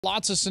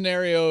Lots of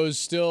scenarios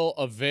still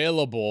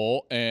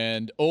available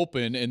and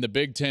open in the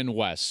Big Ten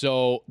West.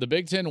 So the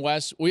Big Ten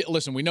West, we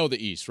know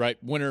the East, right?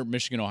 Winner,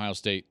 Michigan, Ohio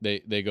State,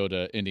 they go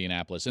to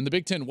Indianapolis. In the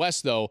Big Ten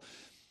West, though,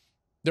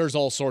 there's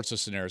all sorts of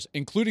scenarios,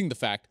 including the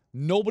fact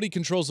nobody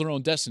controls their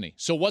own destiny.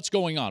 So what's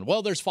going on?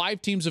 Well, there's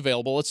 5 teams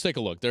available. Let's take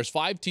a look. There's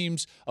 5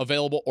 teams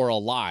available or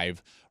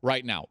alive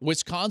right now.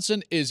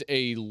 Wisconsin is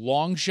a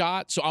long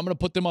shot, so I'm going to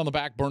put them on the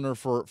back burner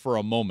for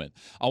a moment.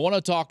 I want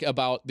to talk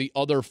about the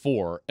other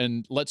 4,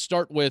 and let's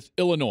start with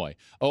Illinois.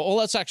 Oh,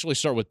 let's actually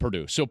start with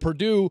Purdue. So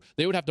Purdue,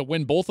 they would have to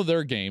win both of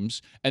their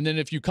games, and then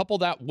if you couple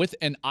that with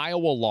an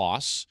Iowa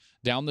loss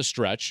down the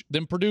stretch,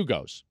 then Purdue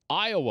goes.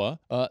 Iowa,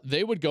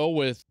 they would go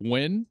with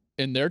win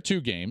in their 2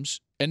 games,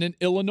 and an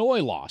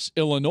Illinois loss.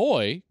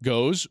 Illinois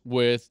goes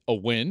with a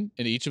win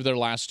in each of their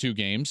last 2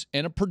 games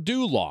and a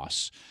Purdue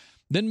loss.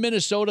 Then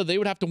Minnesota, they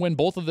would have to win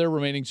both of their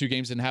remaining 2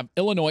 games and have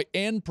Illinois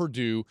and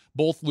Purdue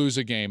both lose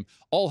a game.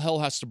 All hell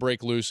has to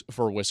break loose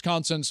for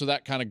Wisconsin, so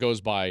that kind of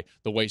goes by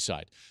the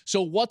wayside.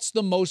 So what's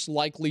the most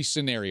likely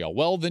scenario?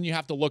 Well, then you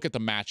have to look at the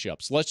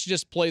matchups. Let's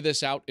just play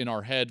this out in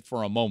our head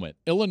for a moment.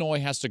 Illinois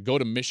has to go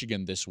to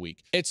Michigan this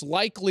week. It's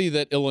likely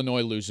that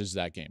Illinois loses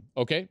that game,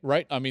 okay?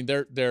 Right? I mean,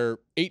 they're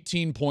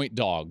 18-point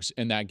dogs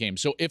in that game.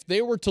 So if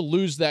they were to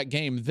lose that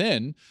game,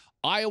 then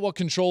Iowa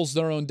controls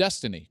their own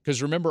destiny,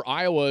 because remember,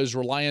 Iowa is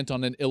reliant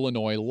on an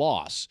Illinois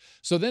loss.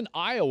 So then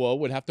Iowa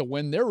would have to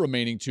win their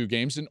remaining 2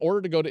 games in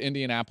order to go to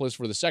Indianapolis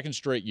for the 2nd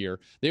straight year.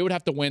 They would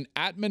have to win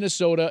at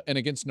Minnesota and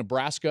against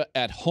Nebraska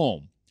at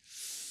home.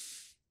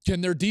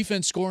 Can their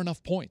defense score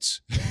enough points?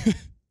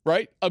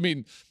 Right? I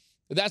mean,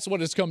 that's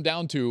what it's come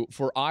down to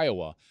for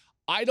Iowa.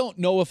 I don't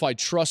know if I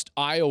trust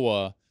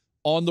Iowa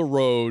on the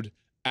road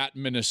at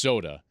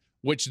Minnesota.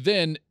 Which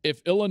then,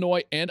 if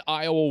Illinois and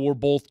Iowa were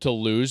both to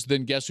lose,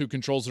 then guess who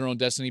controls their own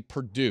destiny?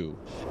 Purdue.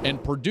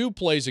 And Purdue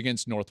plays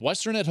against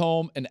Northwestern at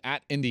home and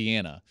at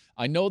Indiana.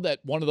 I know that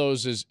one of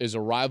those is a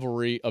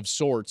rivalry of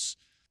sorts.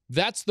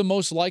 That's the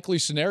most likely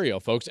scenario,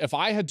 folks. If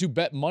I had to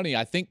bet money,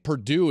 I think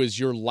Purdue is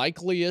your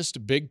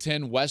likeliest Big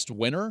Ten West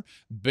winner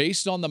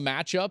based on the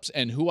matchups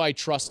and who I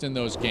trust in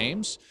those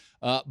games.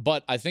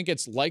 But I think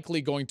it's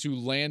likely going to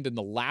land in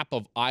the lap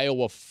of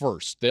Iowa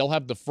first. They'll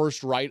have the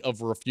first right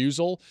of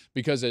refusal,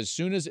 because as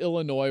soon as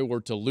Illinois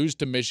were to lose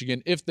to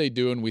Michigan, if they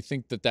do, and we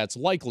think that that's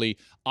likely,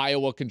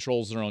 Iowa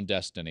controls their own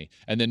destiny.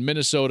 And then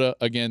Minnesota,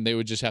 again, they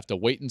would just have to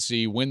wait and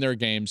see, win their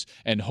games,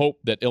 and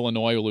hope that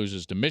Illinois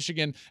loses to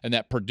Michigan and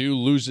that Purdue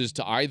loses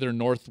to either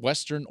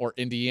Northwestern or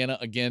Indiana.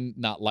 Again,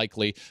 not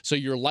likely. So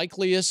your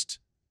likeliest,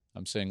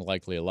 I'm saying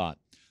likely a lot,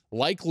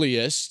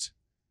 likeliest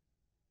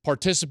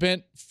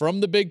participant from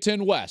the Big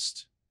Ten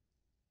West,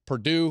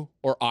 Purdue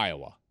or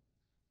Iowa.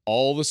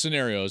 All the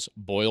scenarios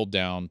boiled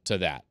down to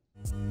that.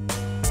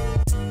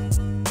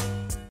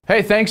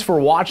 Hey, thanks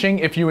for watching.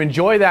 If you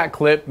enjoy that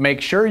clip,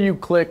 make sure you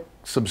click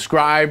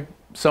subscribe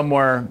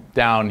somewhere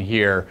down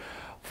here.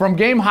 From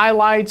game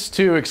highlights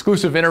to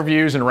exclusive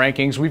interviews and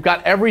rankings, we've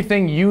got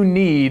everything you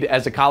need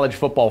as a college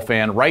football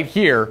fan right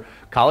here,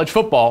 College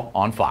Football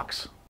on Fox.